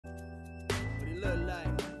look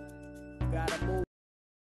like? Gotta move.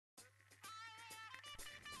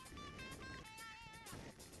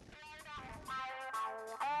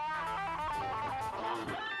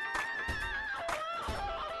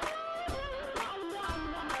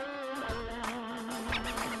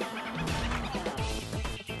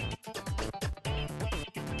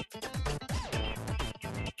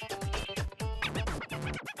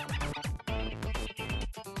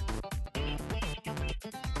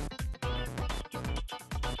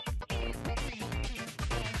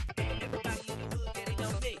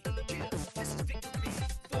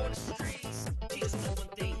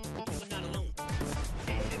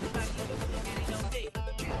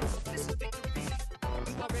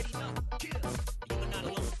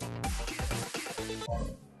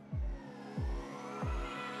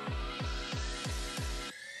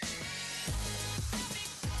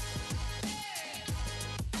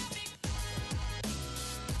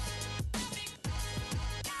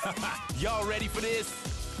 Y'all ready for this?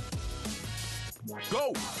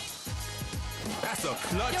 Go! That's a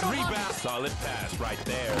clutch rebound. Solid pass right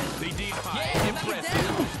there. CD high,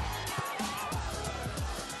 impressive.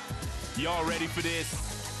 Y'all ready for this?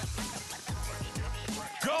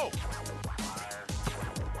 Go!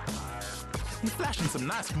 He's flashing some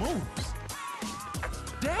nice moves.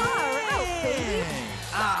 Dang!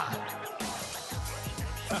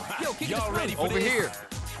 Y'all ready for this? Over here.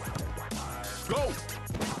 Go!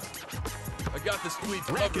 I got the sweep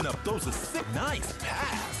racking up those assists. Nice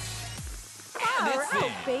pass. Power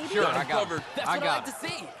out, baby. Sure, I got covered. That's what I like to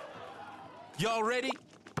see. Y'all ready?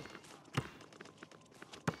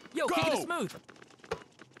 Yo, go! kick it smooth.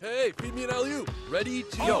 Hey, feed me an alley-oop. Ready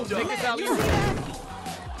to Yo, dunk. take this alley-oop.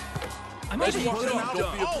 I'm Ready ready to to dunk.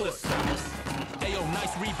 Don't be a all the puss. sides. Hey, yo,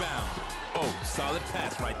 nice rebound. Oh, solid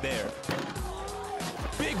pass right there.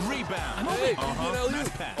 Big rebound. I'm Hey, open. feed me an alley-oop. Nice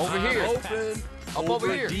pass. Over Nice here. pass. Open. I'm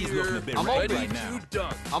over here. D's looking a bit I'm ready open. right Ready now. to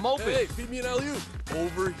dunk. I'm open. Hey, feed me an alley-oop.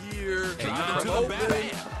 Over here. Drive I'm to the open.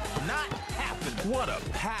 basket. Not happening. What a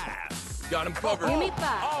pass. Got him covered. Give me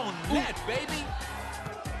five. On net, baby.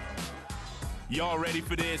 Y'all ready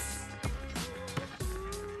for this?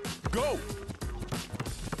 Go.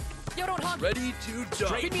 Yo, don't hug. Ready to dunk.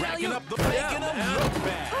 Straight Feed me an racking alley-oop. up the making them man. look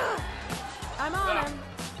bad. I'm on him.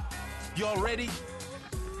 Y'all ready?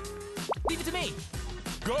 Leave it to me.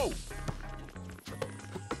 Go.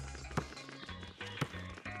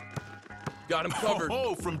 Got him covered.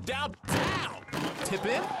 Oh, from downtown. Tip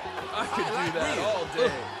in. I could do like that me. all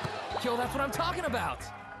day. Yo, that's what I'm talking about.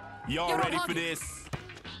 Y'all Yo, don't ready hug for it. this?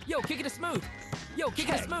 Yo, kick it smooth. Yo, kick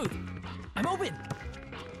it smooth. I'm open.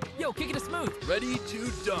 Yo, kick it smooth. Ready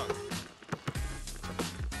to dunk.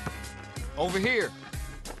 Over here.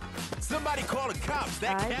 Somebody call the cops.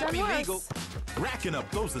 That I've can't done be worse. legal. Racking up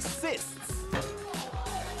those assists.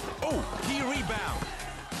 Oh, key rebound.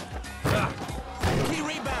 Key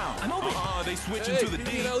rebound. I'm open. They switching Hey, to the feed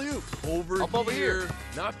me D. an alley-oop. Over Up over here.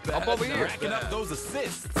 Not bad. Up over not here. Racking bad. up those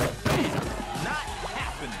assists. Not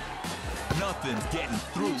happening. Nothing's getting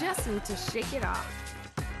through. You just need to shake it off.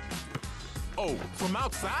 Oh, from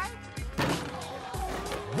outside?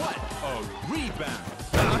 What a rebound.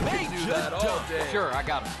 I could Major do that all dunk. day. Sure, I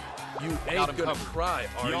got him. You Got ain't him gonna covered. cry,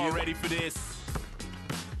 are Y'all you? ready for this?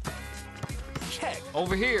 Check.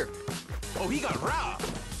 Over here. Oh, he got robbed.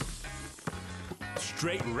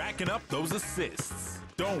 Straight racking up those assists.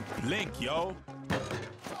 Don't blink, yo.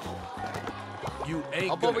 You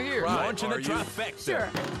ain't Up gonna over here. cry, Launching a are you? trafecta. Sure,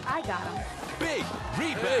 I got him. Big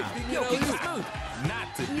Hey, rebound. feed me Yo, an kick it alley-oop. smooth. Not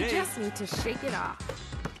You today. just need to shake it off.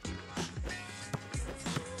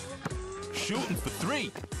 Shooting for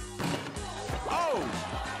three. Oh,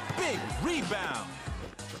 big rebound.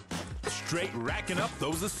 Straight racking up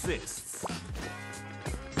those assists.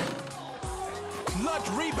 Clutch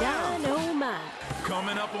rebound. Dynamite.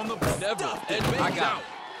 Coming up on the Never Stuffed it. admit I got doubt.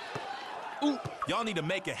 Ooh, Y'all need to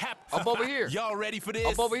make it happen. Up over here. Y'all ready for this?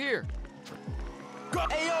 up over here. Go.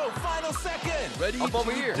 Ayo, final second. Ready Up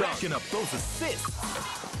over to here. dunk. Racking up those assists.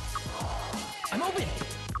 I'm open.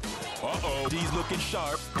 Uh-oh. D's looking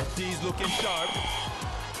sharp. D's looking sharp.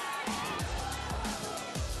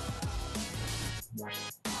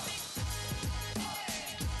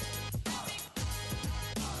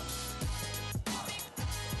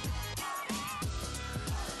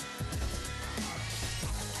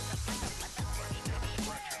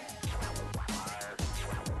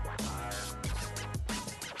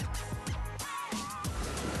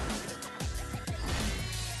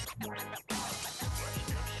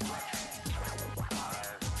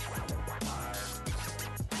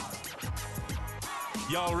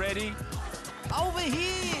 Y'all ready? Over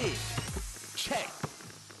here. Check.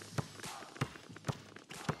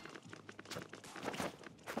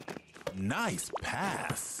 Nice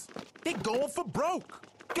pass. They going for broke.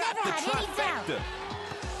 Got Never the had any doubt. trifecta.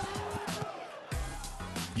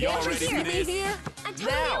 Y'all ready for this? Here? I'm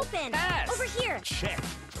totally Now, open. pass. Over here. Check.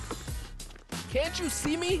 Can't you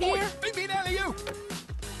see me here? They beat alley-oop.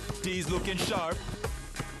 D's looking sharp.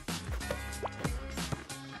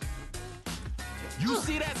 You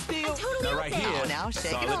see that steal? I'm totally Now right open. here. Oh, now shake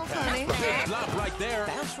it solid off, pass. honey. Good drop right there.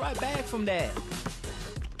 Bounce right back from that.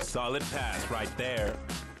 Solid pass right there.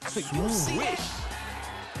 You see Swish. that?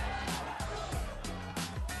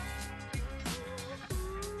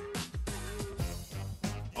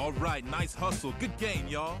 All right, nice hustle. Good game,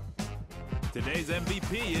 y'all. Today's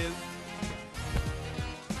MVP is...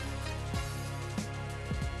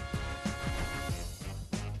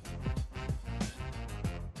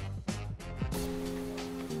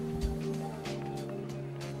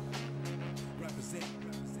 Represent.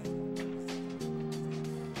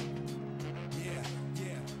 Yeah,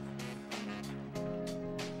 yeah.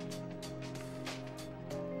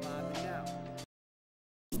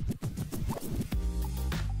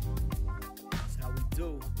 That's how we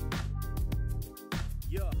do.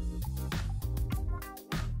 Yeah.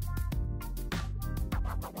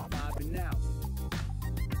 Vibing out.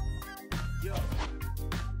 Yeah.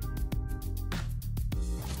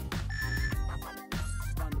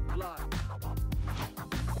 On the block.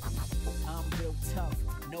 I'm real tough.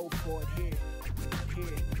 No for it here.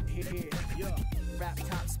 Here. Yeah. Rap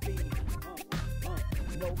top speed.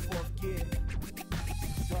 No fourth gear.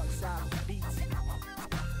 Dark side beats.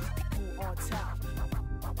 Who on top?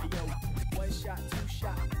 Yo, 1 shot, 2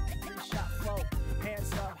 shot, 3 shot, 4.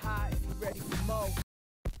 Hands up high if you ready for more.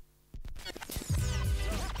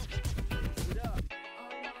 What up?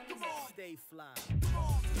 Stay fly.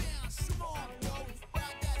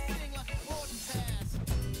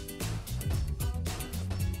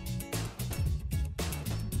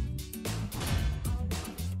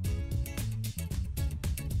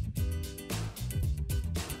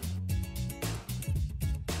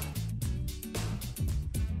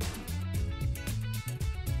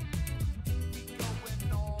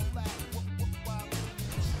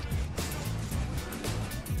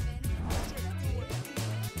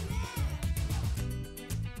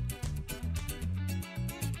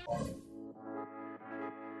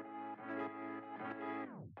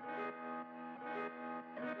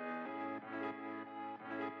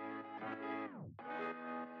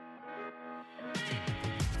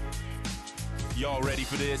 Y'all ready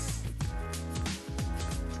for this?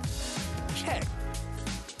 Check.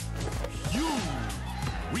 You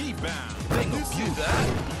rebound. They You see abuse. that?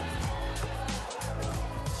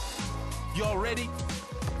 Y'all ready?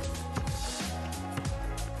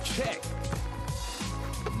 Check.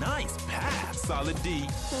 Nice pass. Solid D.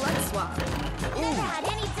 Let's swap. Never had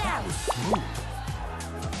any doubt. Smooth.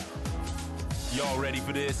 Y'all ready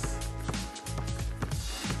for this?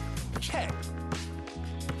 Check.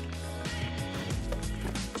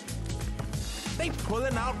 They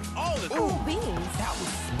pulling out all of Ooh, them. beans. That was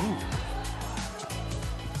smooth.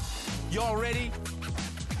 Y'all ready?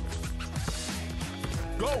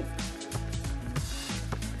 Go.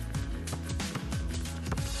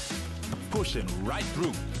 Pushing right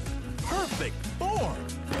through. Perfect form.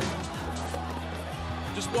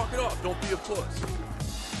 Just walk it off. Don't be a puss.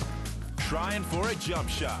 Trying for a jump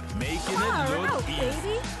shot, making Come on, it run look out, easy.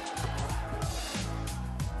 baby.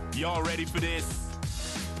 Y'all ready for this?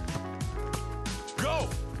 Go!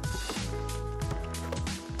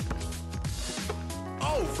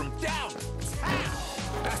 Oh, from downtown.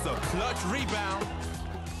 That's a clutch rebound.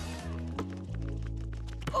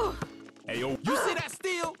 Hey, yo, you see that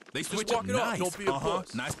steal? They switch walk up it off. nice. Don't be a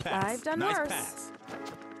puss. Nice pass. I've done nice worse. pass.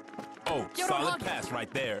 Oh, Yo, don't solid hug. pass right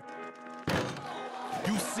there.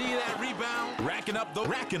 You see that rebound? Racking up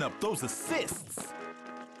those assists.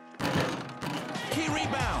 Key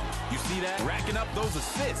rebound. You see that? Racking up those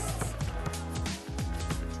assists.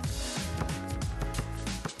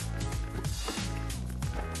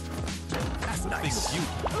 That's a thing of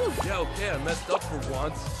beauty. Yeah, okay, I messed up for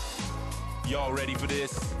once. Y'all ready for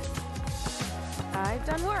this? I've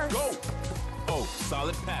done worse. Go! Oh,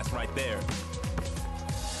 solid pass right there.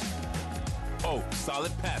 Oh,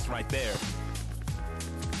 solid pass right there.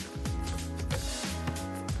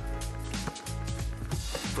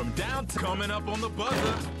 From downtown, coming up on the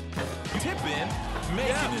buzzer. Tipping,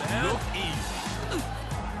 making it man. look easy.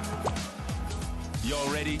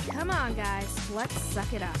 Y'all ready? Come on, guys. Let's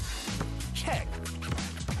suck it up. Check.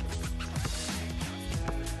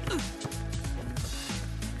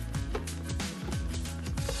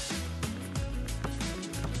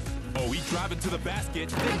 Oh, he driving to the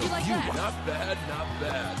basket. How'd you like that? Not bad, not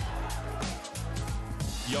bad.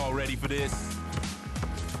 Y'all ready for this?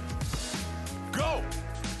 Go!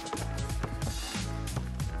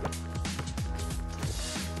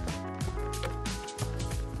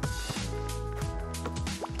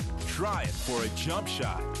 Try it for a jump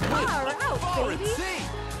shot. Far out, Forward baby. C.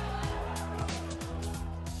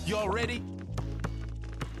 Y'all ready?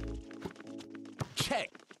 Check.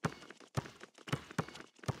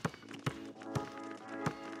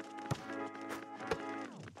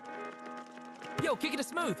 Yo, kick it to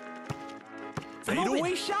smooth. I'm Fadeaway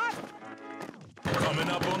open. shot? Coming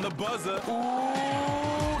up on the buzzer.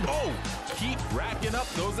 Ooh. Oh, keep racking up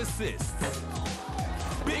those assists.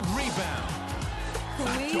 Big rebound.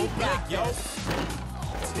 We Don't got blink, yo. this.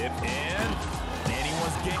 Tip in.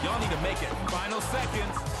 Anyone's game. Y'all need to make it. Final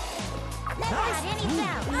seconds. Never had any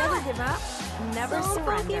doubt. Never give up. Never So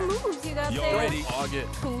funky surrender. moves you got Y'all there. ready? Hog it.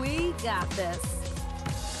 We got this.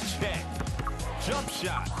 Check. Jump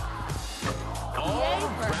shot. Yay All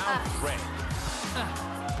for round us. threat.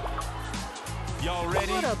 Y'all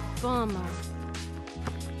ready? What a bummer.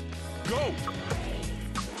 Go.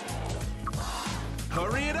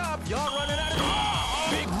 Hurry it up. Y'all running out of time.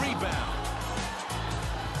 Big rebound.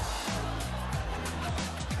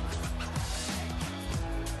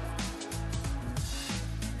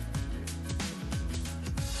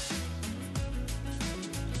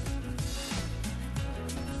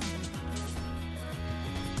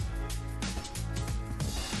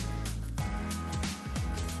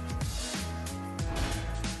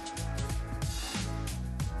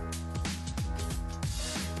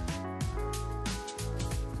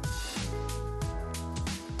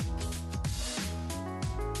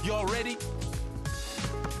 Y'all ready?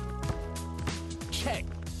 Check.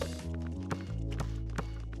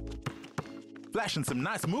 Flashing some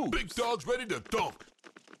nice moves. Big dog's ready to dunk.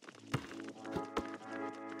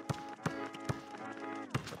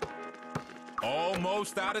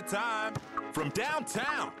 Almost out of time. From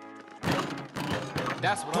downtown.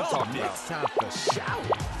 That's what I'm talking about. Next time for shout.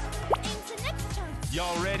 Aim to next chance.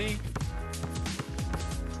 Y'all ready?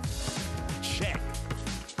 Check.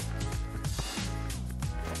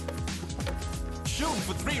 Shooting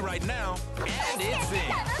for three right now. And it's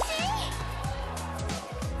in.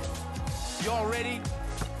 Y'all ready?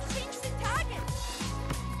 Change the target.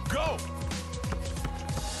 Go!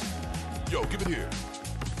 Yo, give it here.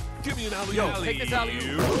 Give me an alley. Yo, take this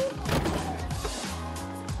alley-oop.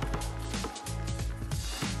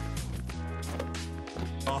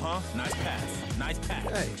 Uh-huh. Nice pass. Nice pass.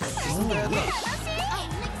 Hey, isn't bad luck. Oh,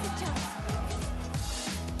 next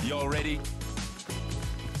chance. Y'all ready?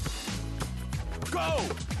 Go!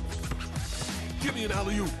 Give me an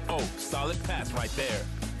alley-oop. Oh, solid pass right there.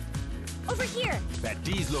 Over here. That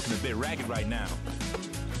D's looking a bit ragged right now.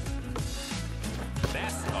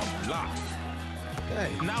 That's a block.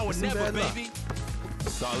 Hey, Now or isn't never, bad luck. baby.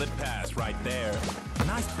 Solid pass right there.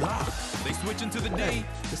 Nice block. They switch into the D. Hey,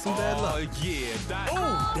 it's some bad luck. Oh, yeah.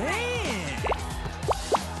 Oh, damn.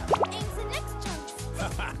 Aim to next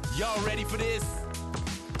chance. Y'all ready for this?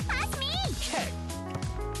 Pass me. Check.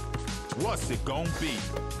 What's it gonna be?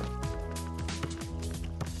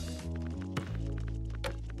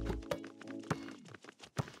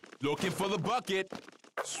 Looking for the bucket.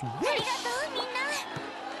 Swish. ありがとうみんな。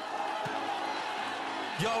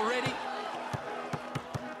 Y'all ready?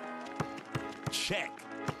 Check.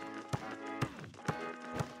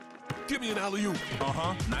 Give me an alley-oop.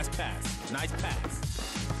 Uh-huh. Nice pass. Nice pass.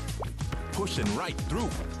 Pushing right through.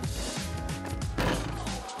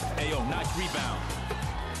 Ayo, nice rebound.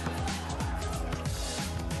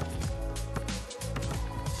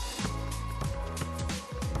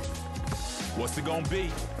 What's it gonna be?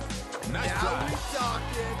 Nice drive.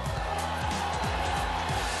 talking.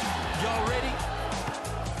 Y'all ready?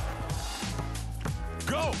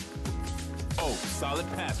 Go! Oh, solid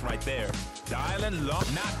pass right there. Dialing low.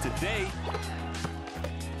 Not today.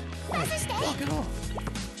 Walk it off.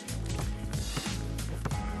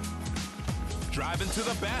 Driving to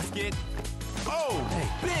the basket. Oh,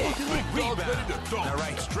 big Dog's ready rebound. to dunk. All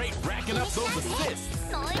right, straight racking up those assists.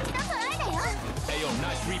 もう一度トライだよ。 Ayo,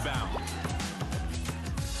 nice rebound.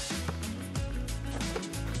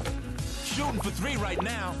 Shooting for three right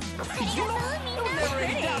now. ありがとうみんな。 Never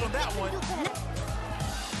any doubt on that one.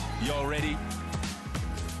 Y'all ready?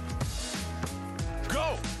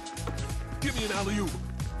 Go! Give me an alley-oop.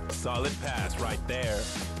 Solid pass right there.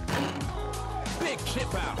 Big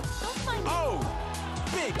chip out. Don't find Oh,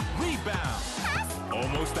 big rebound.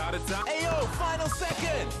 Almost out of time. Ayo, final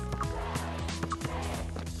second.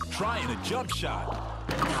 Trying a jump shot.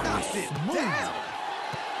 Knocked it down.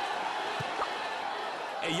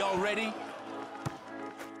 Hey, y'all ready?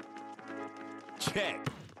 Check.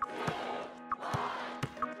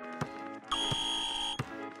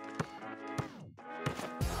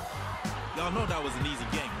 Y'all know that was an easy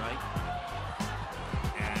game, right?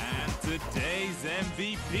 And today's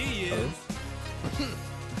MVP is...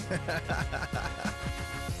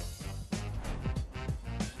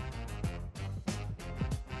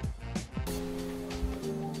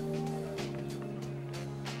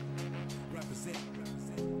 Represent.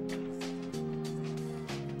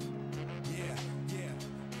 Yeah, yeah.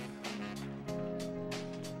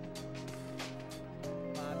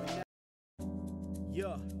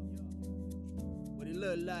 Yeah. What it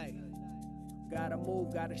look like? Gotta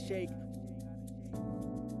move, gotta shake.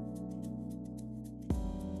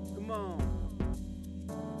 Come on.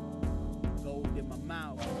 Gold in my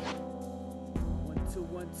mouth. 1, 2,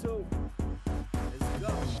 1, 2. Let's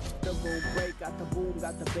go. The boom break, got the boom,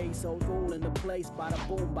 got the bass, old school in the place. Bada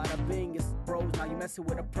boom, bada bing, it's bros. Now you messing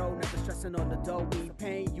with a pro, never stressing on the dough. We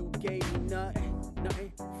pain, you gave me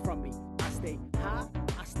nothing from me. I stay high,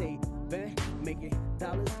 I stay bent, making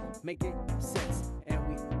dollars, making cents, and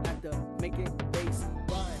we have to make it base.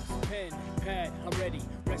 Rhymes, pen, pad, I'm ready.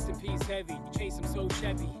 Rest in peace, heavy. You chase, I'm so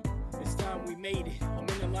Chevy. This time we made it. I'm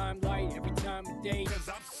in the limelight every time of day. Cause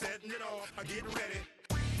I'm setting it off. I get ready.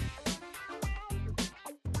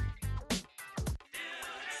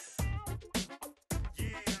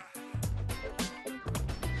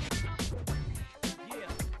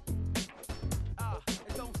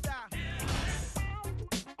 It don't stop.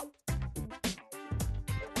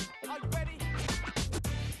 Are you ready?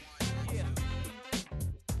 Yeah.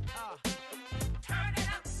 Turn it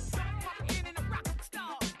up. Walk in a rock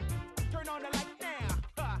star. Turn on the light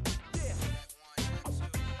now. Yeah.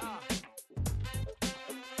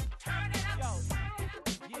 Turn it up.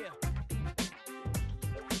 Yo. Yeah.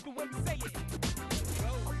 The way you say it.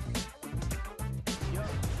 Yo. Yo.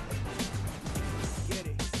 Get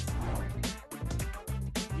it.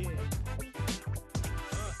 Yeah.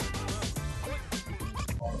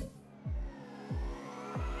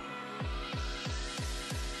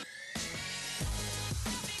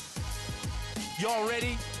 Y'all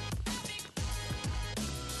ready?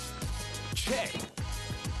 Check.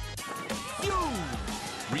 You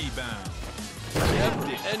rebound. Kept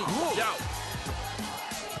it. And shout.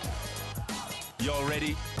 Y'all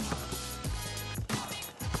ready?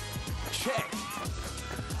 Check.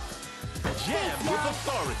 Jam with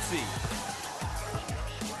authority.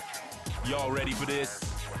 Y'all ready for this?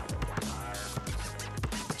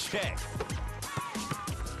 Check.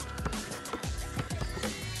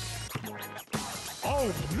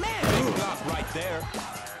 Oh man, big block right there.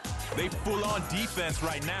 They full on defense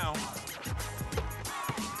right now.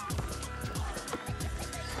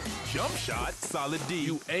 Jump shot, solid D.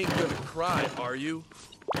 You ain't gonna cry, are you?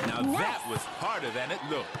 Now that was harder than it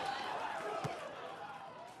looked.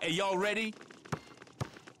 Hey, y'all ready?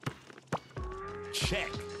 Check.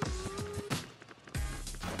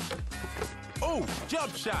 Oh,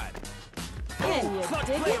 jump shot. Can Oh, you clutch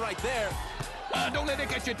dig play it? right there. Don't let it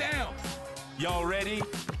get you down. Y'all ready?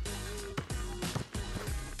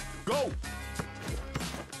 Go.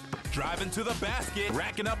 Driving to the basket,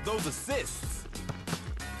 racking up those assists.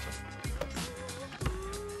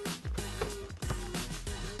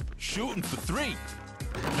 Shooting for three.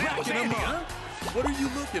 Racking them up. What are you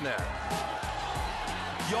looking at?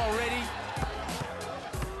 Y'all ready?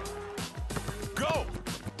 Go!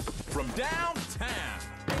 From downtown.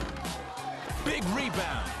 Big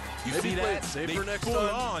rebound. You Maybe see play that? it safer They next full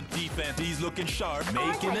time. on defense. He's looking sharp, Aren't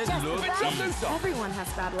making I it just look about? easy. Everyone has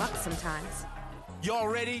bad luck sometimes. Y'all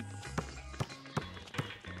ready?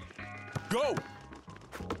 Go!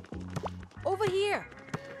 Over here.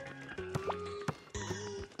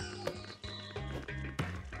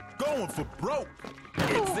 Going for broke. It's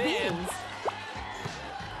Cool in. beans.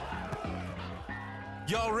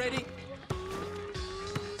 Y'all ready?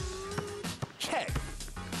 Check.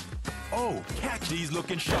 Oh, catch these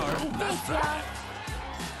looking sharp. Thanks, y'all.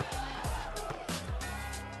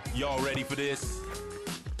 Y'all ready for this?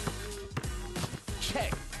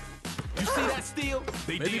 Check. You see that steal?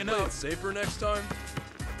 They Maybe digging play up. it safer next time.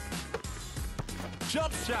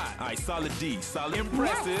 Jump shot. All right, solid D. Solid.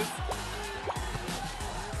 Impressive.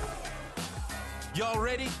 Y'all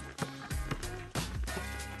ready?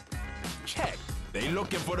 Check. They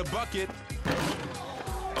looking for the bucket.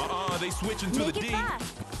 They switching to Make the it D.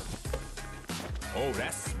 fast. Oh,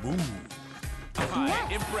 that's smooth. All right,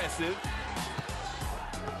 Yes. impressive.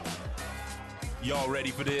 Y'all ready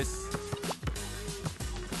for this?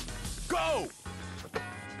 Go!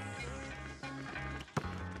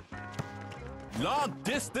 Long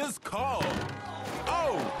distance call.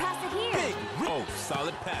 Oh! Pass it here. Big. Oh,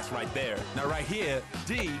 solid pass right there. Now right here,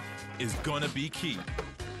 D is gonna be key.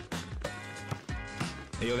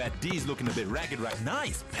 Hey, yo, that D's looking a bit ragged right.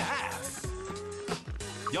 Nice pass.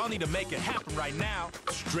 Y'all need to make it happen right now.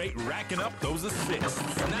 Straight racking up those assists.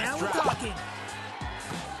 Now Nice we're drop. talking.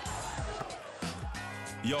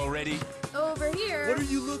 Y'all ready? Over here. What are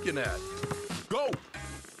you looking at? Go!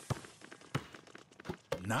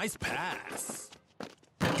 Nice pass.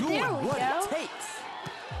 Doing There we what go. it takes.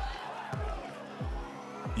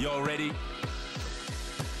 Y'all ready?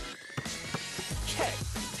 Check.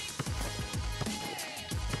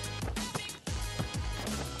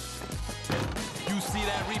 You see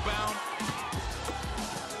that rebound?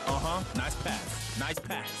 Uh-huh. Nice pass. Nice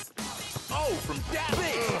pass. Oh, from that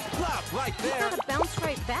big block right You there. gotta bounce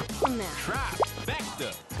right back from that. Trap.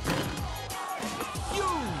 Vector. You.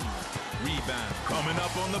 Rebound. Coming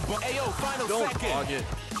up on the ball. Ayo, final Don't second. clog it.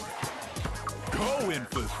 Going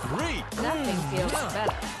for three. Nothing feels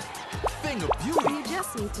better. Thing of beauty. You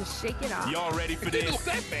just need to shake it off. Y'all ready for Give me this?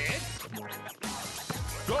 that, man.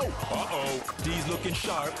 Go. Uh-oh. D's looking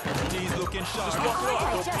sharp. D's looking sharp. Just walk it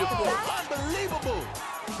off. Don't be a fool. Unbelievable.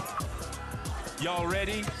 Y'all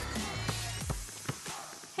ready?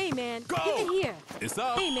 Hey man, Go. give it here. It's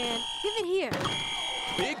up. Hey man, give it here.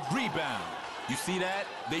 Big rebound. You see that?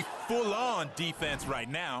 They full on defense right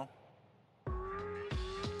now.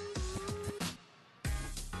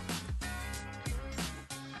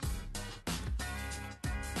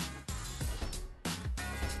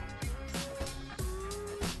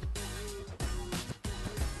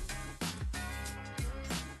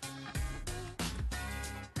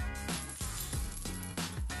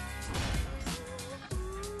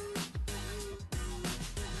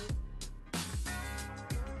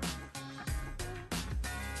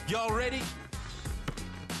 Y'all ready?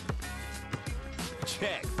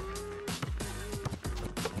 Check.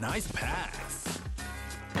 Nice pass.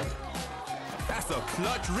 That's a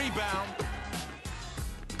clutch rebound.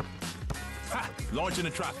 Ha! Launching a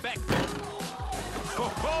trifecta. Ho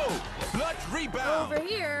ho! Clutch rebound. Over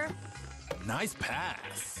here. Nice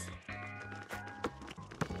pass.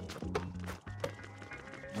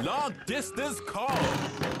 Long distance call.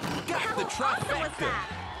 Got the trifecta.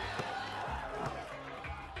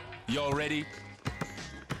 Y'all ready?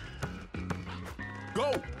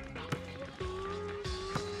 Go!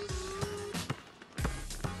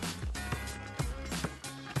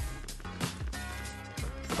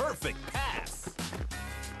 Perfect pass.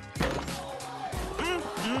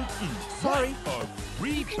 Sorry. A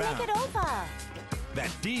Make rebound. it over. That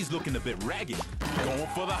D's looking a bit ragged. Going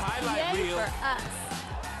for the highlight Yay reel. for us.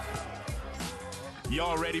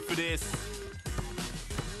 Y'all ready for this?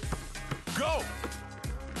 Go!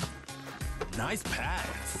 Nice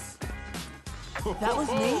pass. That was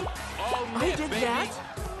me? All I net, did baby. that?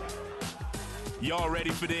 Y'all ready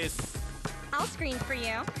for this? I'll screen for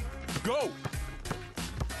you. Go!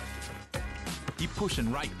 He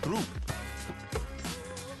pushing right through.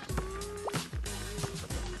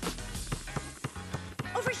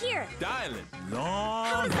 Over here. Dialing.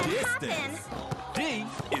 How Long does that distance. D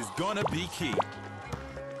is gonna be key.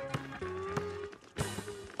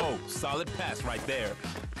 Oh, solid pass right there.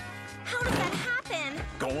 How does that happen?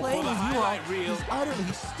 Going Playing for the with you all highlight reel. is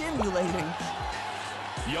utterly stimulating.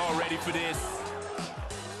 Y'all ready for this?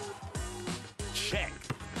 Check.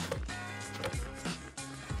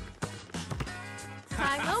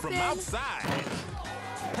 I'm From open. outside.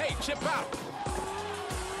 Hey, chip out.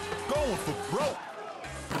 Going for broke.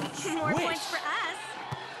 More Swish. points for us.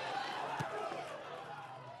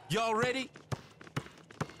 Y'all ready?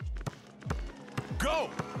 Go!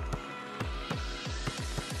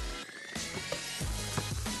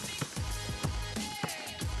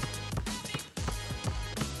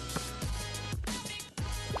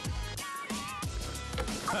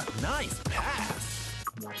 Nice pass.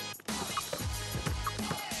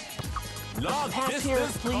 Long Pass distance here,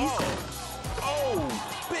 please. call.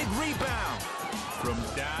 Oh, big rebound from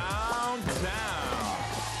downtown.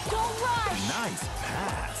 Don't rush. Nice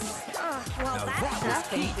pass. Well, Now that's that was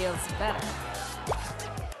Nothing key. feels better.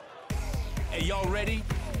 Hey, y'all ready?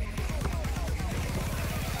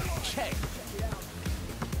 Check.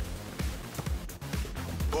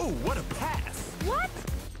 Ooh, what a pass. What?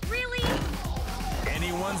 Really?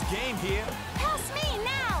 Anyone's game here. Pass me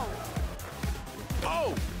now.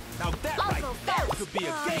 Oh, now that I'll right go there first. could be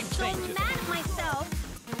a I'm game so changer. mad at myself.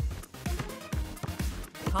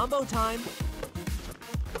 Combo time.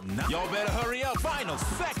 Y'all better hurry up. Final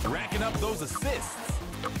second. Racking up those assists.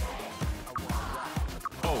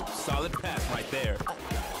 Oh, solid pass right there.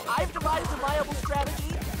 I've devised a viable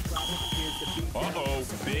strategy. Uh-oh,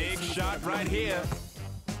 big shot right here.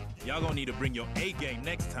 Y'all gonna need to bring your A game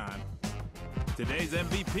next time. Today's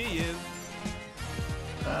MVP is...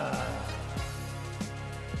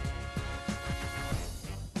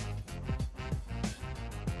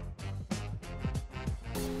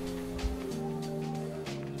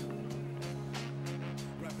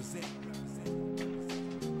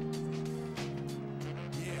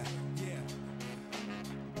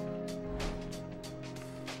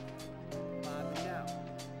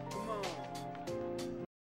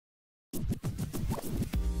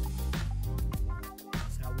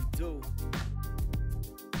 do.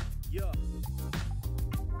 Yeah.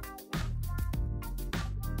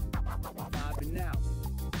 Vibing out.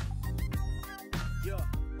 Yeah.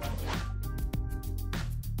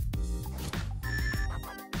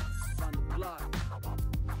 On the block.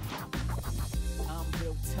 I'm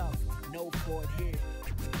real tough. No Ford here.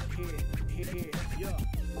 Here. Yeah.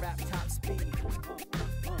 Rap top speed.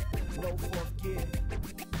 No fourth gear.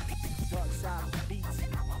 Dark side beats.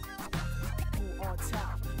 Who on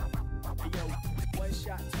top? Yo, 1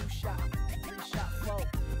 shot, 2 shot, 3 shot, 4.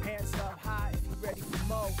 Hands up high if you ready for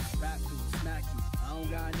more. Rap you, smack you. I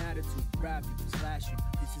don't got an attitude. Grab you, slash you.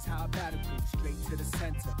 This is how I battle you. Straight to the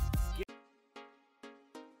center.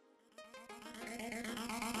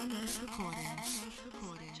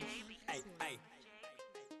 Hey.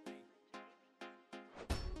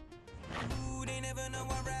 Ooh, they never know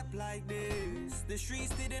I rap like this. The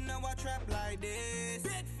streets didn't know I trap like this.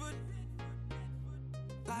 Bedford,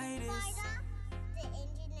 like this.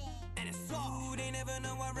 And it's all. Ooh, they never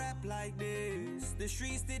know I rap like this. The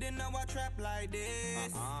streets didn't know I trap like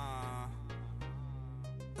this.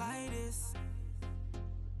 Like this.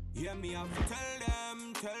 Hear me out to tell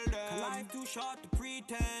them. Life too short to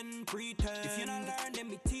pretend. If you not learn, then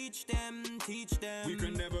me teach them. We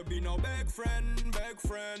can never be no big friend.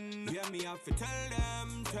 Hear me out to tell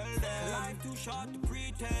them. Life too short to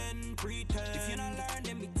pretend. If you not learn,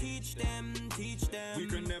 then me teach them. We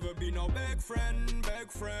can never be no big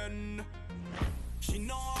friend. She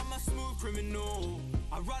know I'm a smooth criminal.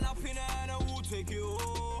 I run up in her and I will take you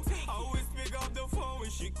home. I always pick up the phone when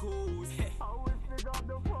she calls.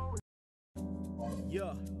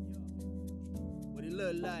 Yeah, what it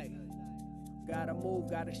look like? Gotta move,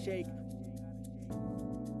 gotta shake.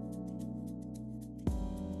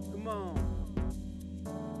 Come on.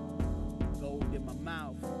 Gold in my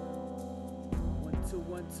mouth. 1, 2,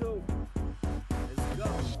 1, 2. Let's go.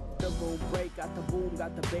 The boom break, got the boom,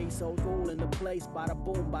 got the bass, old rule in the place. Bada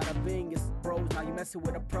boom, bada bing, it's bros. Now you messing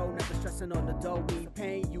with a pro, never stressing on the dough. We ain't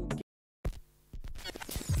paying you.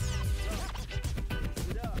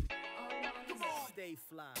 Stay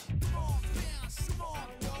fly. Come on, bounce, come on,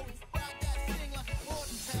 yo. Rock that thing like a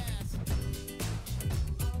Gordon pass.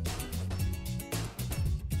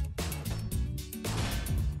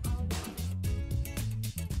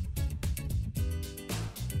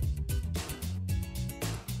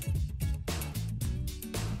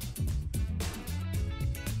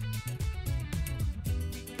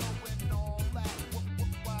 We going all out.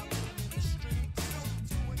 While we're in the streets.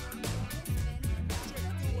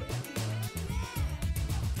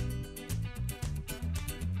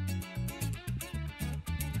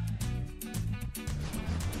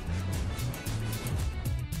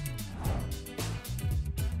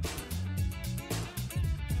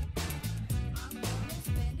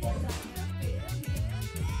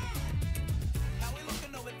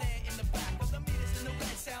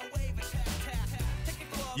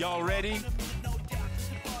 Y'all ready?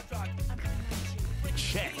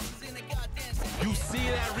 Check. You see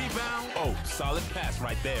that rebound? Oh, solid pass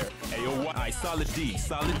right there. AOY, solid D.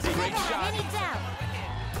 Great shot.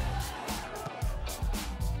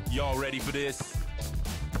 Y'all ready for this?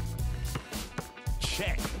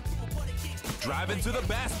 Check. Driving to the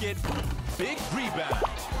basket. Big rebound.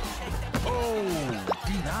 Oh,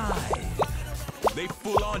 denied. They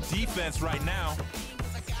full on defense right now.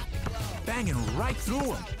 Banging right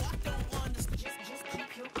through him.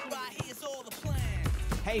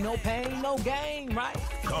 Hey, no pain, no gain, right?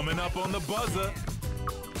 Coming up on the buzzer.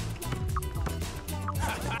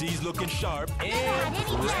 D's looking sharp and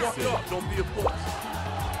aggressive. Don't be a puss.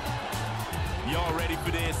 Y'all ready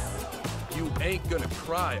for this? You ain't gonna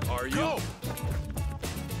cry, are you? Go!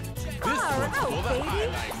 This one's for the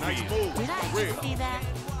highlight Nice reel. move. Did I For real. just see that?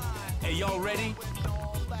 Hey, y'all ready?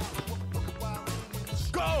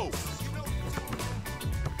 Go!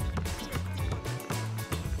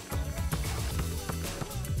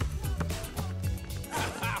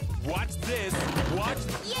 Watch this. Watch.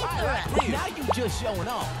 Highlight reel. Now you just showing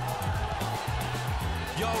off.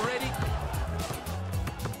 Y'all ready?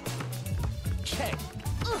 Check.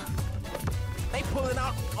 They pulling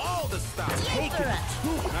out all the stops. Taking it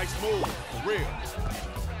too. Nice move. For real.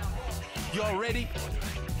 Y'all ready?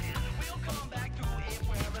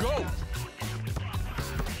 Go!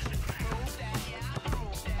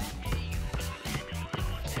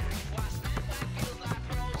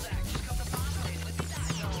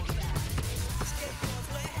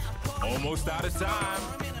 Almost out of time.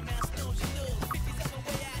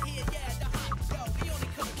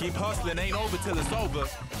 Keep hustling, ain't over till it's over.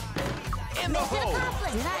 In the hole.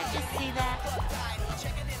 Did I just see that?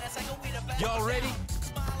 Y'all ready?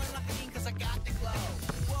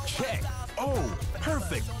 Check. Oh,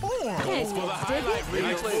 perfect form. Goes for the highlight Can you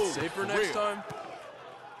reel. play it safer next time?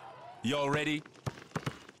 Y'all ready?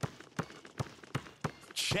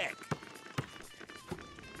 Check.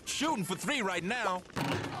 Shooting for 3 right now.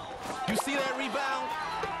 You see that rebound?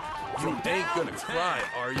 You ain't gonna cry,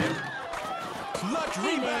 are you? Clutch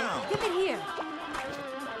rebound. Give it here.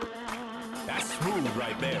 That's smooth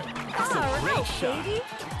right there. That's All a great right, shot. baby. You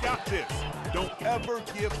got this. Don't ever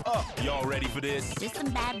give up. Y'all ready for this? Just some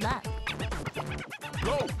bad luck.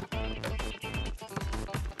 Go.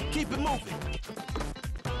 Keep it moving.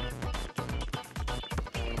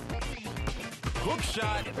 Hook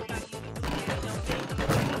shot.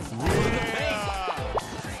 Through the paint.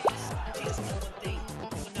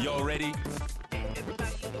 Y'all ready?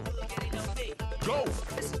 Go.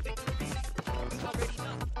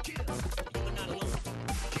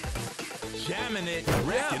 Jamming it,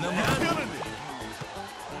 wrecking them up. Killing it.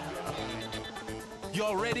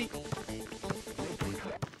 Y'all ready?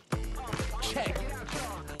 Check.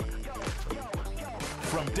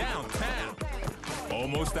 From downtown.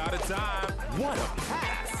 Almost out of time. What a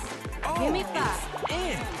pass. Oh, Give me 5. it's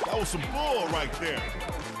in. That was some bull right there.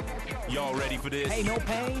 Y'all ready for this? Hey, no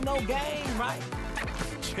pain, no gain, right?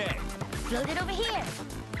 Check. Float it over here.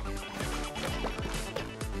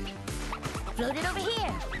 Float it over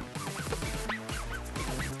here.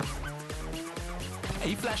 Hey,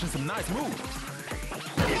 he flashing some nice moves.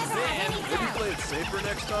 Never have any Maybe doubt. play it safer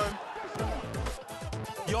next time?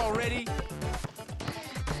 Y'all ready?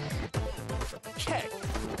 Check.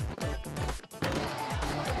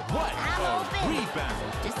 What I'm a open.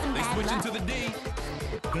 rebound. Just some They bad switch luck. into the D.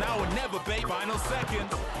 Now or never, babe. Final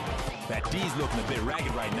seconds. That D's looking a bit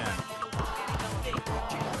ragged right now.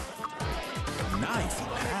 Nice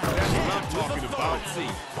pass. That's what I'm With talking about. authority.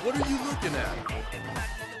 What are you looking at?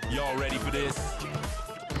 Y'all ready for this?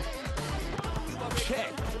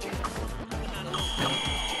 Check.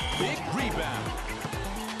 Big rebound.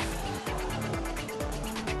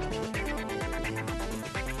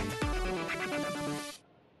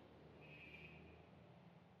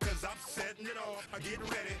 Cause I'm setting it off. I get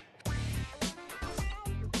ready.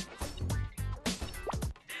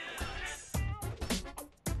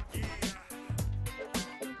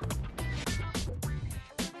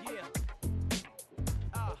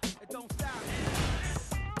 It don't stop.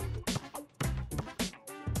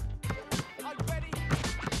 Are you ready?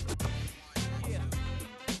 Yeah.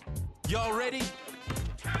 Y'all ready?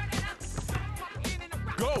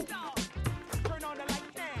 Go. Turn on the light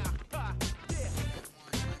now.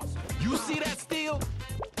 You see that steal?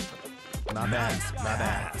 Not bad, not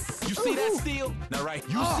bad. You see that steal? Now right,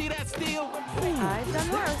 you see that steal? I've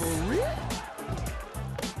done worse.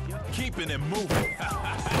 Keeping it moving.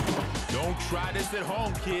 Don't try this at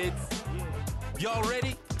home, kids. Y'all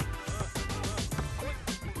ready?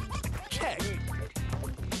 Check.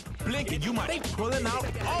 Blinking, you might be pulling out.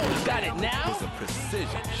 Oh, You got it now? it's a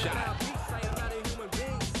precision shot.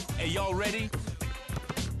 Hey, y'all ready?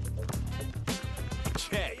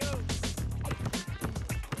 Check.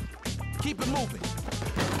 Keep it moving.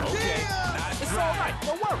 Okay, nice It's try. all right,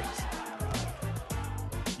 no worries.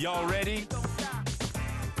 Y'all ready?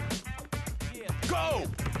 Go!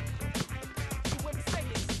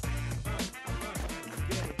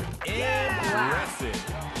 Impressive.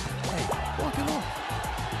 Hey, walk it off.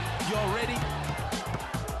 Y'all ready?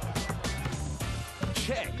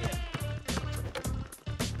 Check.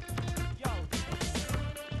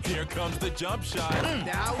 Here comes the jump shot.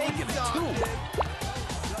 Now Taking it too.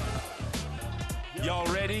 Y'all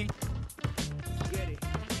ready?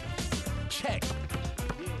 Check.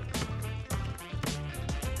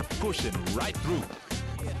 Pushing right through.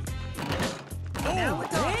 Oh,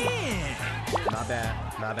 damn! Not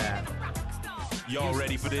bad, not bad. Y'all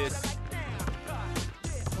ready for this?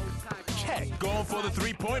 Check. Going for the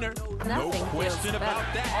three-pointer. No Nothing question feels about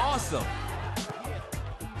better. that. Awesome.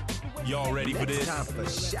 Y'all ready for this? Time for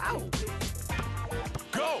shout.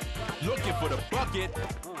 Go! Looking for the bucket.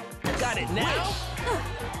 Got it now?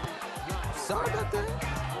 Sorry about that.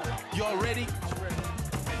 Y'all ready?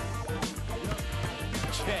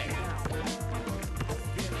 Check.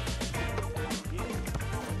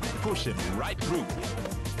 Pushing right through.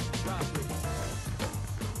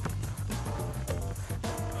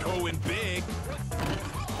 Going big.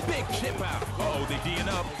 Big chip out. Uh-oh, they D'ing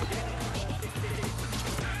up.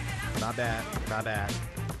 Not bad, not bad.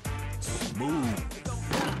 Smooth.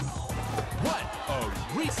 What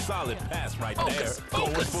a solid pass right there.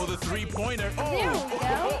 Going for the three-pointer. Oh, There we oh, go.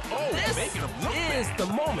 oh, oh, This making them look is bad. the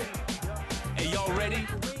moment. Hey, y'all ready?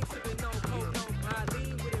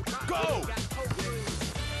 Go!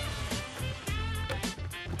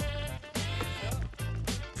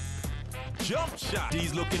 jump shot.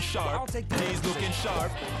 D's looking sharp. D's looking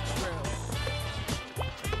sharp.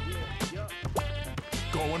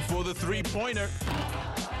 Going for the three-pointer.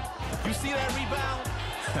 You see that rebound?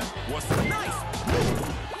 What's the nice?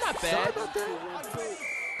 Not bad.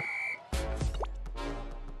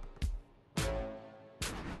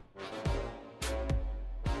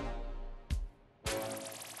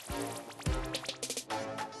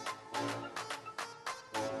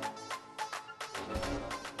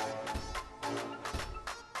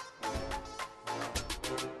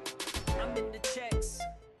 I'm in the checks.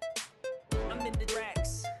 I'm in the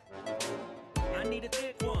racks. I need a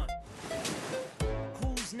thick one.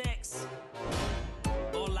 Who's next?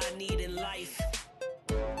 All I need in life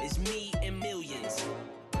is me and millions.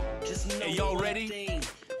 Just know Hey, y'all one ready? thing,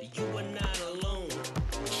 you are not alone.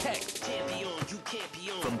 Check. Champion, you can't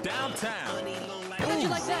be on. From downtown. Money long like How'd you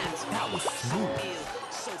like that? That was smooth.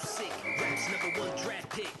 So sick, raps #1 draft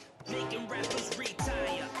pick, making rappers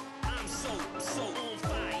retire. I'm so on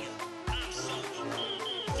fire. I'm so on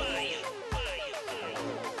fire.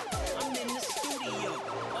 I'm in the studio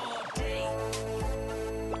all day.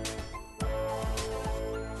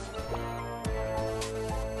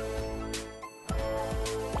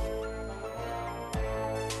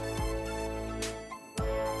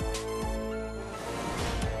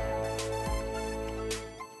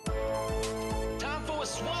 Time for a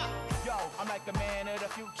swap. Yo, I'm like the man of the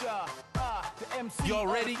future. The MC Y'all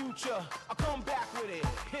of ready? the future. I come back with it,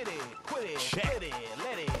 hit it, quit it, Check. hit it,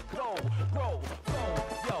 let it go, grow, flow.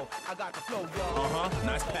 Yo, I got the flow, yo. Uh-huh.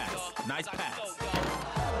 Nice pass. Nice pass.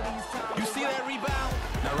 You see that rebound?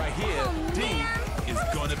 Now right here, D is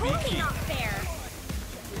gonna be Totally key. not fair.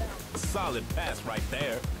 Solid pass right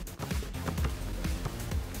there.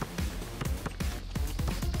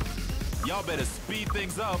 Y'all better speed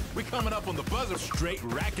things up. We're coming up on the buzzer. Straight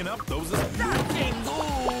racking up those are looking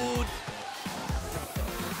good.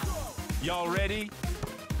 Y'all ready?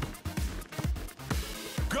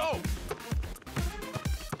 Go!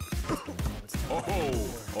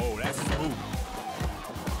 Oh, that's smooth.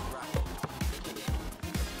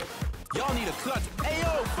 Y'all need a clutch.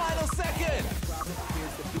 Ayo, final second!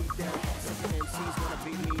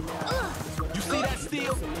 You see that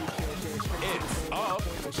steal? It's up.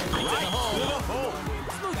 Right to the hole.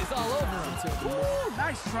 Smooth is all over. Woo,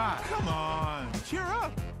 nice try. Come on, cheer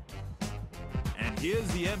up. And here's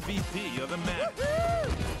the MVP of the match.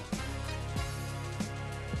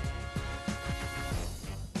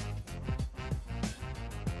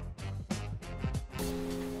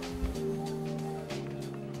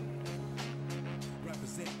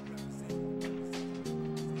 Represent.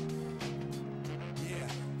 Yeah.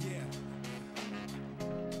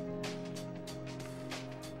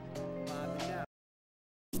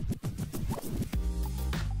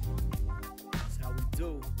 That's how we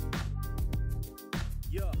do.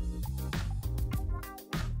 Yeah.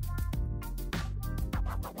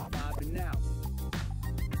 Vibing out.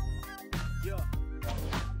 Yeah.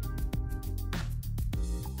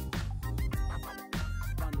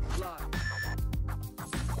 On the block.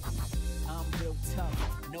 I'm real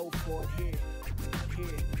tough. No for here.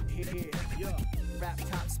 Here. Yeah. Rap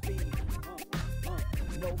top speed.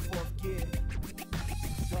 No fourth gear.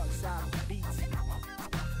 Dark side of the beats.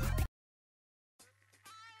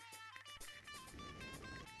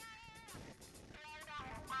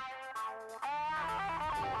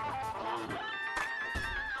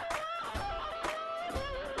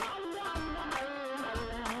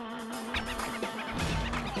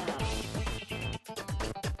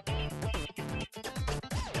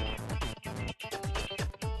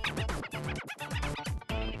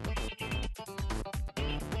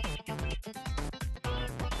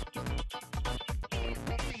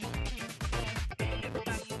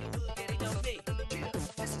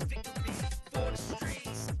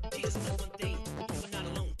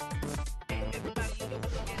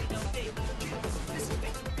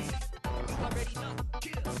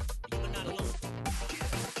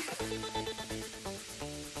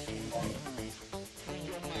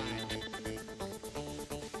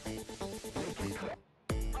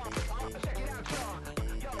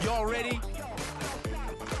 Y'all ready?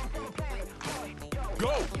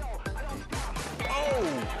 Go!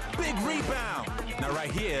 Oh, big rebound. Now right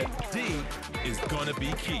here, D is gonna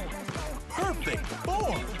be key. Perfect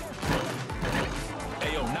form.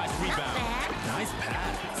 Ayo, nice rebound. Nice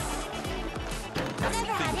pass. That's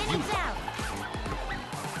Never had the any thing doubt.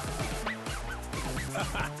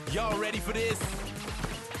 you. Y'all ready for this?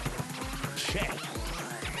 Check.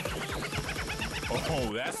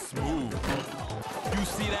 Oh, that's smooth. You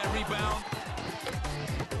see that rebound?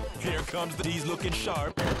 Here comes the D's looking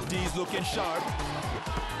sharp. D's looking sharp.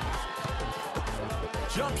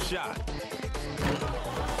 jump shot.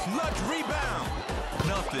 Clutch rebound.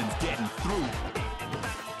 Nothing's getting through.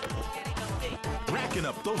 Racking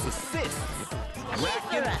up those assists.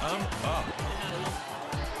 Racking them up.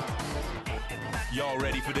 Y'all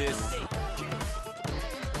ready for this?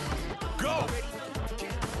 Go!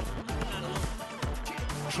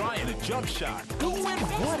 Trying a jump shot. Doing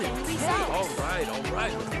what it takes. All right,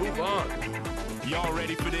 let's move on. Y'all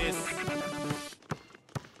ready for this?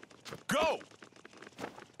 Go!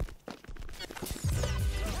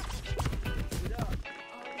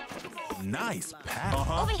 Nice pass.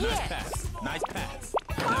 Over here. Nice pass. Nice pass.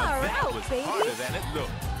 Far that out, was baby. harder than it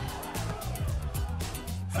looked.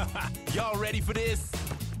 Y'all ready for this?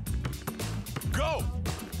 Go!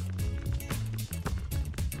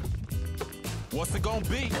 What's it gonna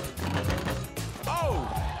be? Oh!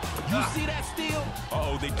 You see that steal?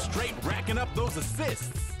 Uh-oh, they straight racking up those assists.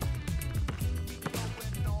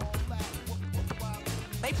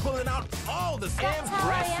 They pulling out all the That's how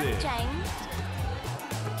I am, impressive. James.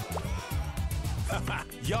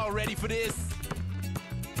 Y'all ready for this?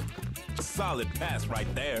 Solid pass right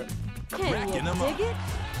there. Can Racking you them dig up. it?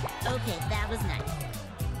 Okay, that was nice.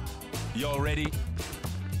 Y'all ready?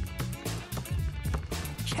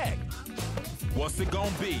 Check. What's it gonna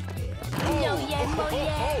be? Yo, yeah, boy,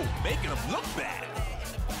 yeah. Oh, making them look bad.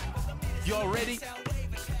 Y'all ready?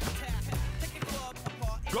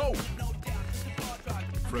 Go.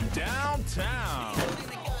 From downtown.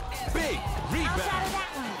 Big rebound. Outside of that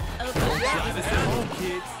one. Okay, Try that this at home,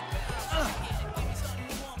 kids.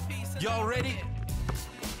 Y'all ready?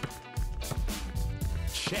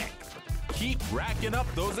 Check. Keep racking up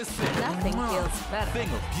those assists. Nothing feels better. Thing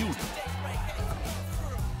of beauty.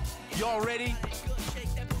 Y'all ready?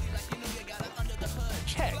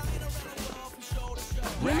 Check. Give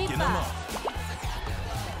me Racking them up.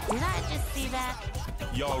 Did I just see that?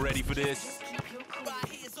 Y'all ready for this?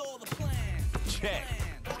 Check.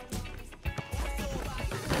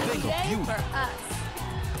 Thing of Yay beauty. for us.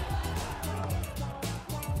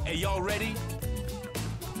 Hey, y'all ready?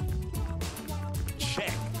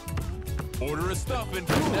 Check. Order of stuff and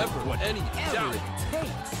prove Never whatever any doubt. it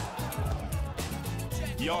takes.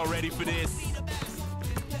 Y'all ready for this?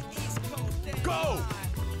 Go!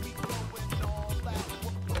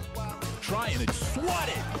 Trying to swat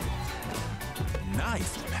it.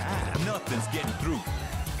 Nice pass. Nothing's getting through.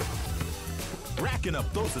 Racking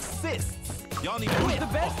up those assists. Y'all need to win the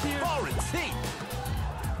best here? authority.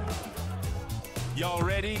 Y'all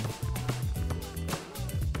ready?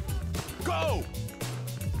 Go!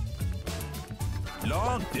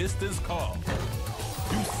 Long distance call.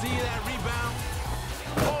 You see that rebound?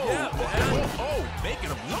 Oh, Yeah, man. oh, making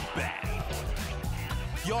them look bad.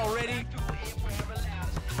 Y'all ready?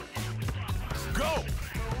 Go!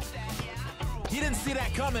 He didn't see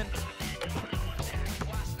that coming.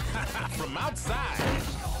 From outside.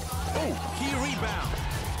 Oh, key rebound.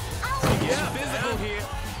 Yeah, Physical man.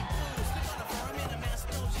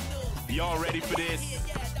 here. Y'all ready for this?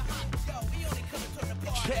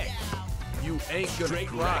 Check. You ain't gonna Straight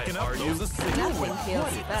cry, racking up are you? those assists. Nothing feels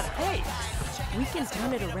What it better. takes. We can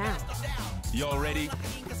turn it around. Y'all ready?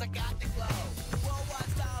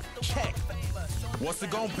 Check. What's it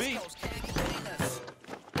gonna be?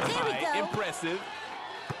 There we go. Impressive.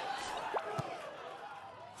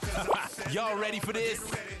 Y'all ready for this?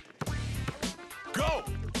 Go!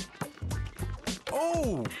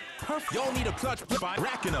 Oh, perfect. Y'all need a clutch by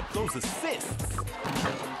racking up those assists.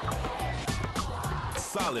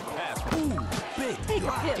 Solid pass. Ooh, big. Take a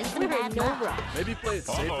block. hit. Just We're some in bad no luck. rush. Maybe play it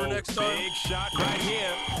safer Uh-oh, next time. big shot right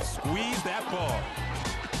here. Squeeze that ball.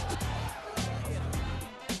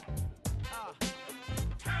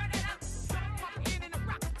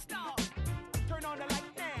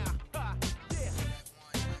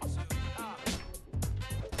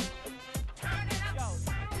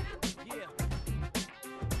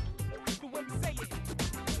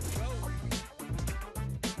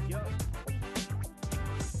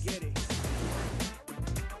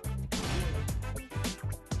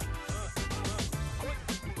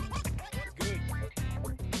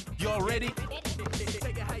 Y'all ready?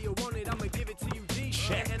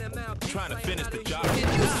 Check. Trying to finish the job. Did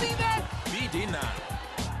you see that? BD9.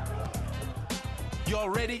 Y'all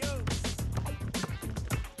ready?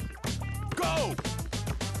 Go!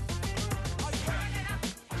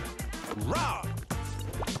 Rob!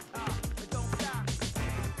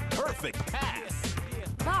 Perfect pass.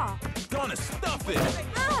 Ball. Gonna stuff it.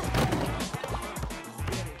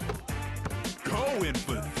 Going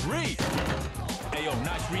for three. Ayo,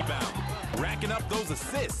 nice rebound. Racking up those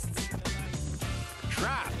assists.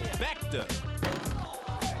 Trifecta.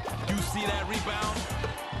 You see that rebound?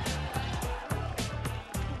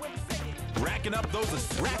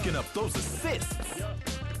 racking up those assists.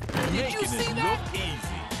 Making it look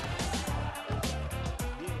easy.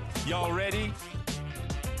 Y'all ready?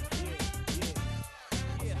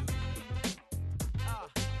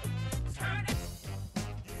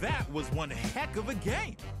 That was one heck of a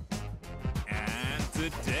game. And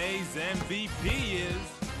today's MVP is...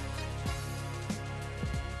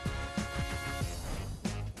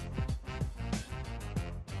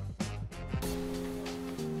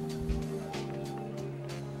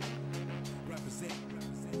 Represent.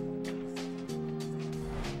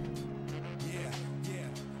 Yeah.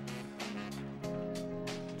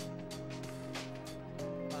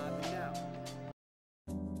 Vibing out.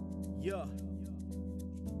 Yeah.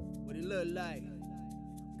 What it look like?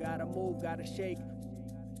 Gotta move, gotta shake.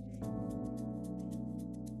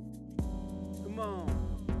 Come on.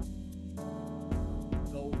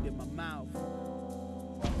 Gold in my mouth.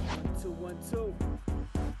 1, 2, 1, 2.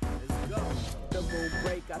 Let's go. The boom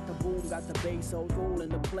break, got the boom, got the bass, old rule in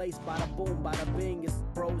the place. Bada boom, bada bing, it's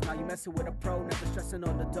bros. Now you messing with a pro, never stressing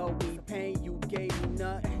on the dough. Me pain, you gave me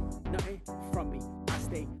nothing from me. I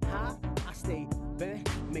stay high, I stay bent,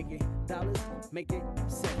 making dollars, making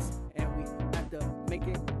cents, and we have to make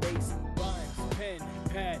it base. Rhymes, pen,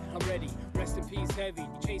 pad, I'm ready. Rest in peace, heavy.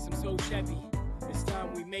 You chase him so Chevy. This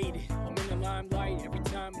time we made it. I'm in the limelight every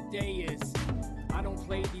time the day is. I don't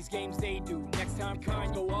play these games they do. Next time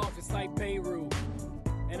Kanye go off, it's like Beirut.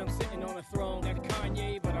 And I'm sitting on a throne like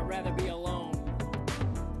Kanye, but I'd rather be alone.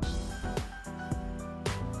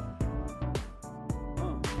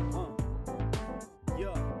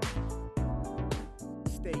 Yeah.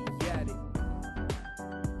 Stay at it.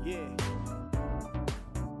 Yeah.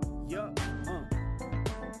 Yeah.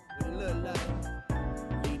 What it look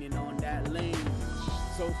like? Leaning on that lane.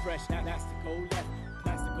 So fresh, now that's the go left.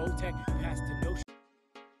 Plastic go tech, past the no.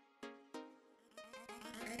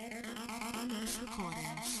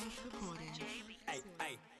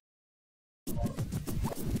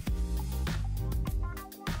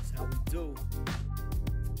 That's how we do.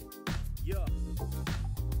 Yeah.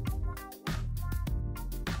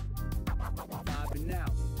 Vibing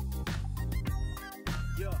out.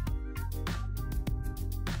 Yeah.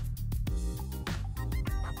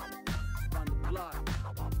 On the block.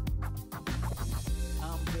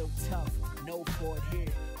 I'm built tough, no Ford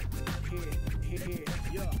here.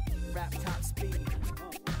 Yeah. Rap top speed.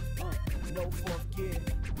 No fourth gear.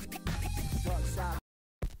 Dark side.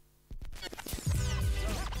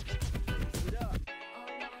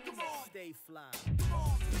 Stay fly.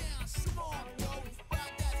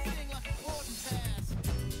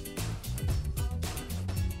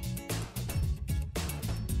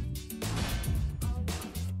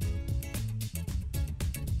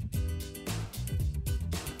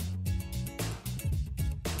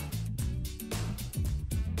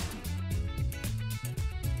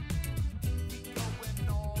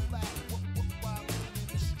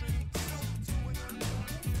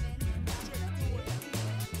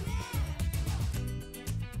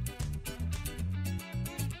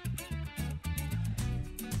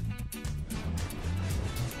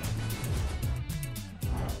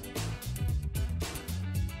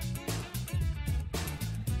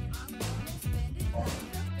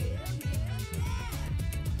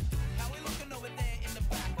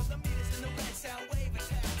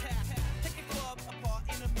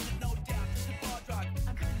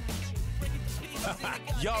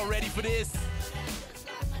 Y'all ready for this?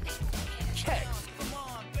 Check.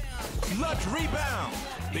 Clutch rebound.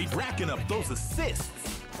 They racking up those assists.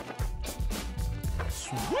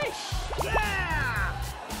 Swish. Yeah!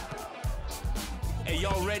 Hey,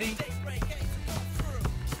 y'all ready?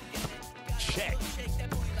 Check.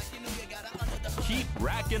 Keep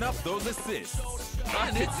racking up those assists.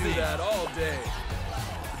 I could do that all day.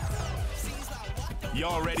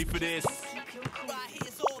 Y'all ready for this?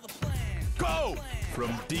 Go!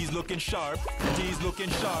 From D's looking sharp. D's looking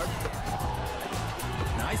sharp.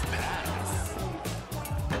 Nice pass.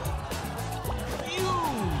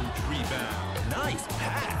 Huge rebound. Nice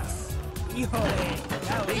pass. Yo,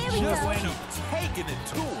 that They was just bueno. keep taking it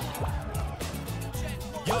to him.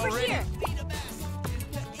 Y'all Over ready? here.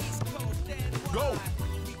 Go.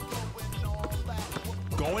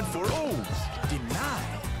 Going for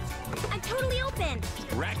denied. I'm totally open.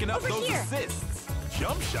 Racking up Over those here. assists.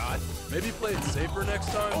 Jump shot. Maybe play it safer next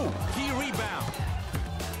time. Oh, key rebound.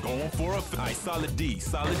 Going for a nice solid D,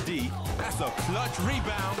 solid D. That's a clutch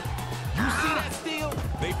rebound. You see that steal?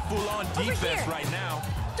 They full on defense here. right now.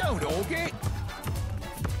 Don't okay.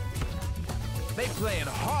 They playing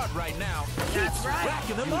hard right now. That's Keeps right.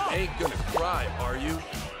 racking them You up. ain't gonna cry, are you?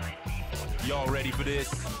 Y'all ready for this?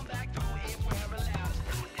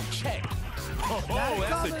 Check. Oh,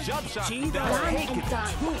 that's a jump shot. Chido. That's Done taken. and done.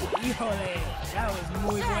 Híjole, that was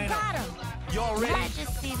muy Sure, I bueno. got him. Y'all Did I ready?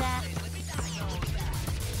 just see that?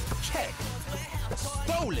 Check.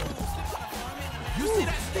 Stolen. You see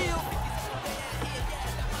that steal?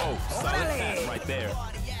 Oh, solid pass right there.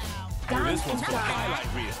 Oh, this one's for the highlight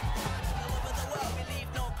reel.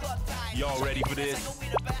 Y'all ready for this?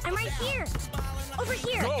 I'm right here. Over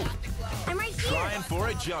here. Go. I'm right here. Trying for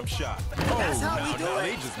a jump shot. Oh, now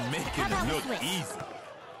they just making How about it look we switch? easy.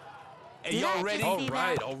 Hey, Did I y'all ready? just see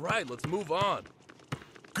that? All right, let's move on.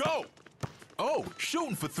 Go. Oh,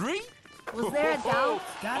 shooting for three? Was there a doubt?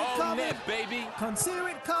 Got it All covered. net, baby. Consider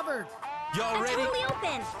it covered. Y'all I'm ready? totally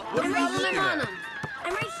open. What are I'm you right looking here. at?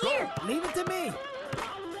 I'm right here. Leave it to me.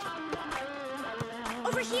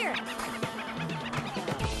 Over here.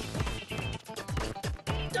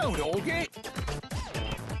 Don't hold it.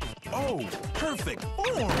 Oh, perfect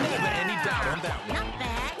form. Never any doubt on that one. Not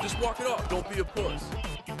bad. Just walk it off. Don't be a puss.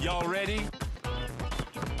 Y'all ready?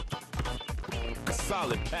 A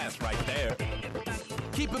solid pass right there.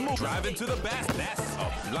 Keep it moving. Driving to the basket. That's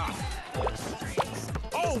a block.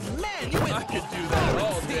 Oh, man, you I went. could do that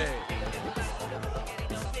all day.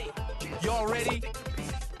 Y'all ready?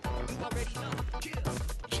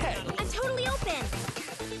 Check. I'm totally open.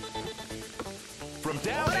 From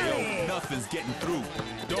down there, nothing's getting through.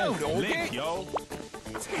 Don't blink, yo. More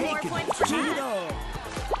Take it. points for that.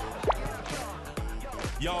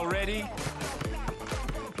 Chido. Y'all ready?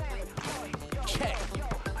 Check.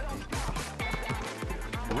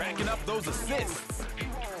 Racking up those assists.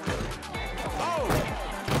 Oh,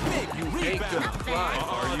 big rebound. Not bad.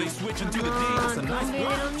 Are they switching to the D? That's a nice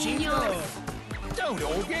block. Chido. Don't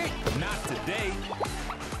okay. Not today.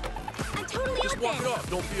 I'm totally Just open. walk it off.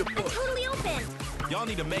 Don't be a I'm puss. totally open. Y'all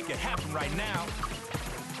need to make it happen right now.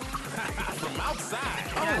 From outside.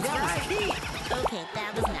 Oh, That's that was right. key. Okay,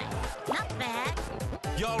 that was nice. Not bad.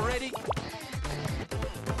 Y'all ready?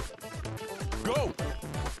 Go.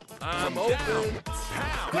 I'm Down. open.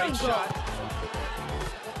 Pound. Great shot.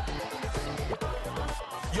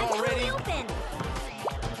 Y'all I'm ready? totally open.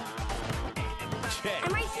 Check.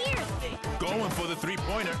 I'm right here. Going for the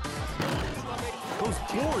three-pointer. Those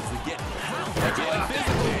boards are getting hot. They're getting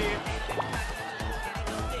physical here.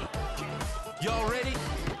 Y'all ready?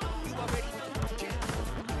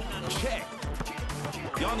 Check.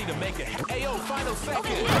 Y'all need to make it. Ayo, final second.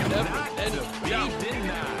 here. Never Not any to be doubt.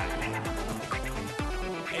 denied.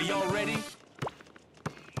 Hey, y'all ready?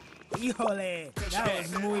 Híjole, that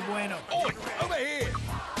was muy bueno. Oh, over here.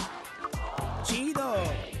 Chido.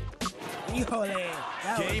 Híjole,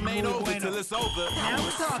 that Game was ain't muy over bueno. till it's over. Now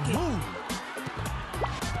we're talking. Move.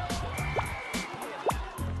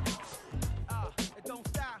 It don't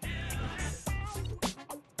stop.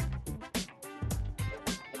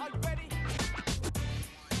 Are you ready?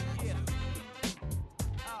 Yeah.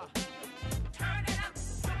 Turn it up.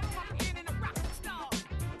 I'm in a rock star.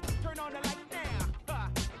 Turn on the light now.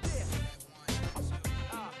 Yeah.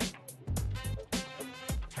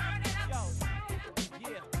 Turn it up. Yo.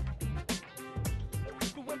 Yeah.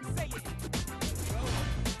 The way we say it.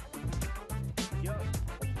 Yo.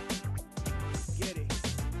 Get it.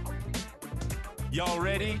 Y'all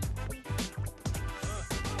ready?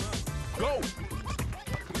 Go.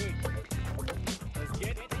 Let's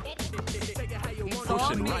get it.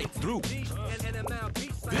 Pushing right through. This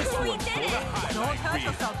Oh, he one's did for the it. highlight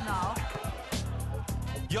reel. now.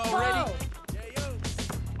 Y'all ready?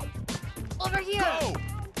 Over here. Go.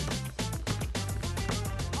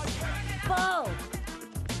 Bo.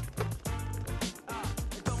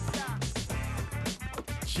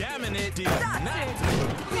 Jamming it. Did not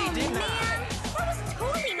be denied. Man, that was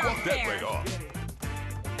totally not Walk that fair. way off.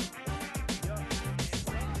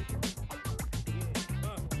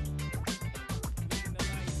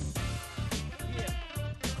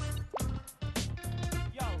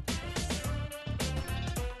 Yo.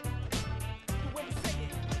 The way we say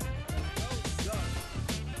it.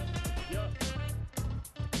 Yo.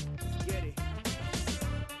 Let's get it.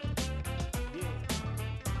 Yeah.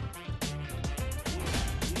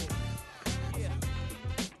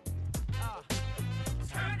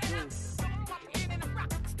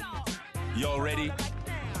 Y'all ready?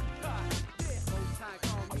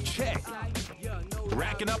 Check.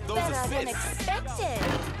 Racking up those Better than assists. expected.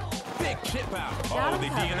 Big chip out. Got Oh, him they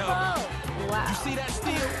D'ing covered. up. Oh, You Wow. see that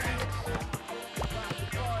steal?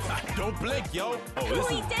 Don't blink, yo. Oh, this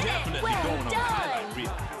We is did it. definitely Well going on the done. highlight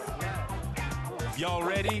reel. Y'all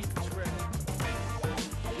ready?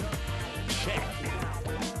 Check.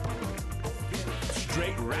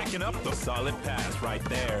 Straight racking up the solid pass right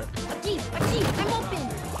there. Jeep, I'm open.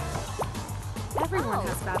 Everyone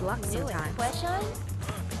has bad luck Knew it. sometimes. Question?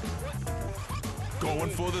 Going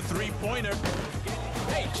for the three-pointer.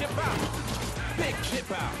 Hey, chip out. Big chip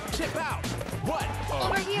out. Chip out. What? A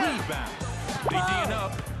Over here. rebound. They D'ing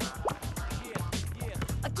up.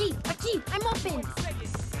 Akeem, I'm open.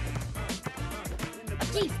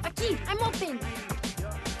 Akeem, I'm open.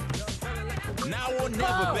 Now or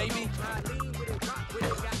never, Oh. baby.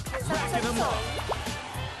 Racking them up.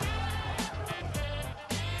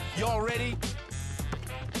 Y'all ready?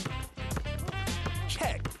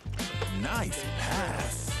 Check. Nice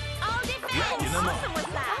pass. All defense. Racking them up. Awesome was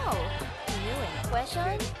that? Oh, new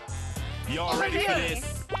question. Y'all ready for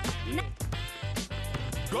this?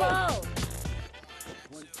 Go. Whoa.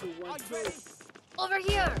 1, 2, 1, 2. Over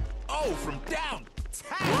here. Oh, from down.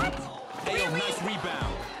 What? Hey, yo, nice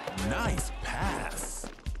rebound. Nice pass.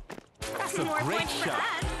 That's a More great points for shot.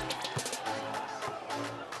 that.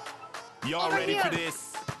 Y'all Over ready here. for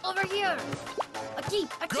this? Over here. Go.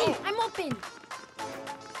 Akeem, I'm open.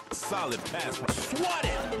 Solid pass. Swat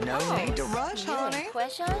it. No need to rush, honey.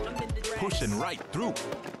 Question. Pushing right through.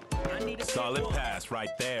 Solid pass right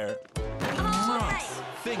there. All right.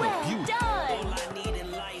 Thing Well of beauty. done.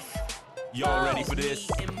 Y'all ready for this?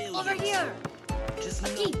 Over here.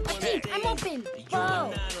 Akeem, I'm open.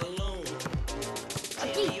 Whoa.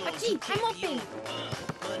 Akeem, I'm open.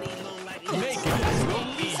 Making it look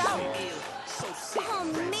easy. Oh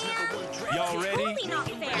man. Y'all ready? Totally not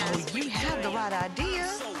fair. You had the right idea.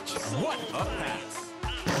 What a pass.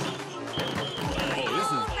 Oh, this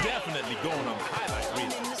is definitely going on the highlight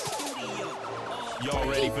reel. Y'all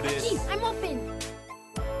ready for this? Akeem, I'm open.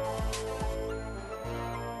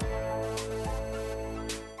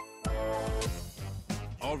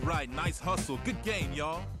 All right, nice hustle. Good game,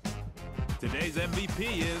 y'all. Today's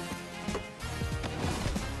MVP is...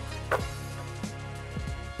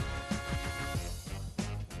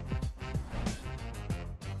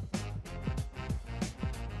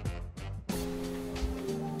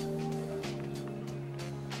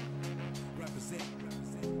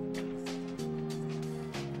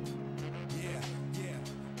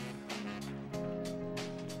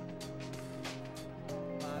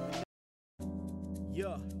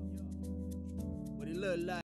 Yeah. What it look like?